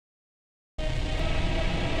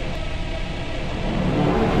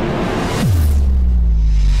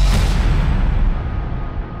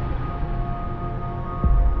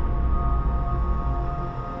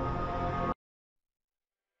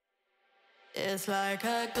It's like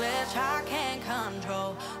a glitch I can't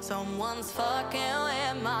control. Someone's fucking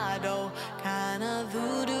with my dough. Kind of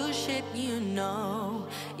voodoo shit, you know.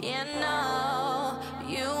 You know,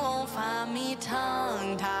 you won't find me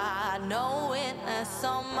tongue-tied. No witness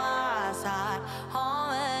on my side.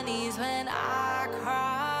 Harmonies when I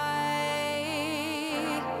cry.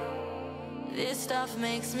 This stuff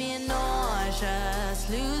makes me nauseous.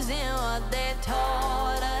 Losing what they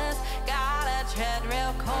taught us. Gotta tread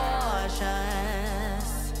real cautious.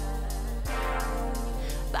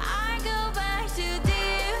 But I go back to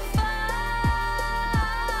default.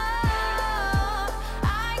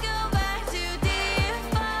 I go back to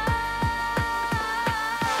default.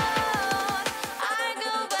 I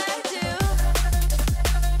go back to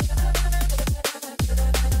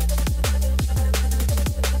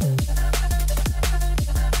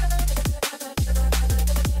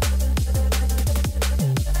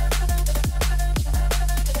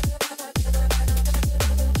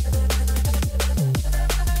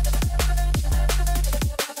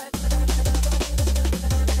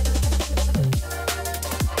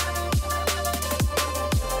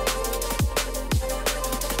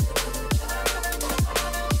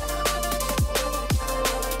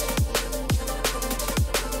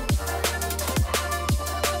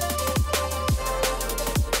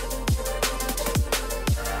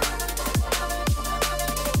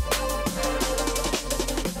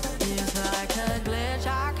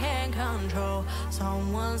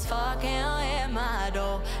someone's fucking with my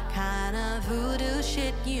dough. Kind of voodoo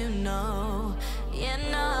shit, you know. You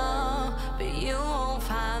know, but you won't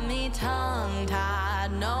find me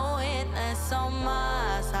tongue-tied. No witness on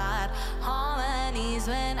my side. Harmonies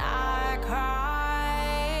when I cry.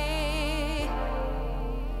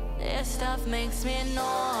 This stuff makes me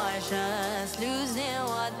nauseous. Losing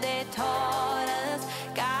what they taught us.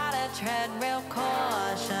 Gotta tread real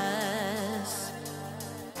cautious.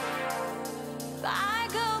 I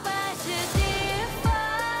go back to default.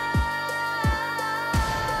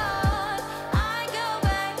 I go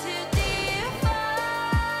back to default.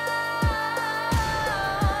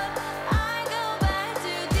 I go back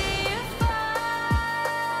to default.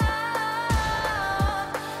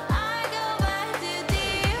 I go back to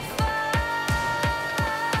default.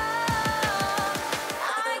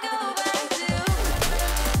 I go back to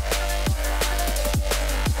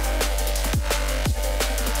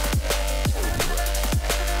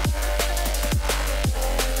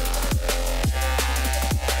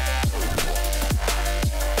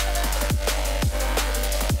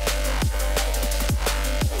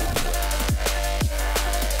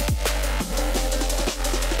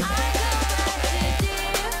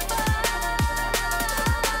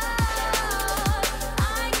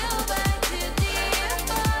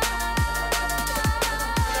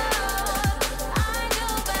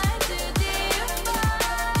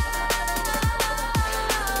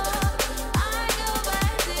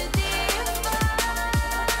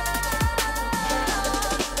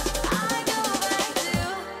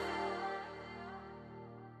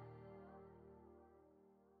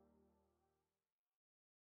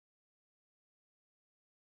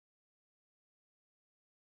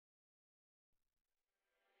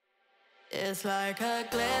It's like a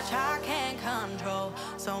glitch I can't control.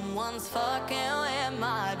 Someone's fucking with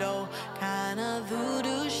my dough. Kind of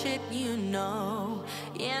voodoo shit, you know.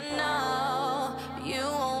 You know, you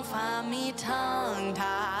won't find me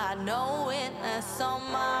tongue-tied. No witness on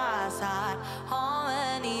my side.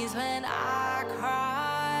 Harmonies when I cry.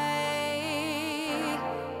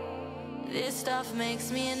 This stuff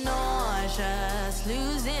makes me nauseous.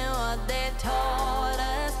 Losing what they taught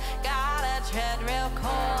us. Gotta tread real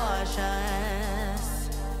cautious.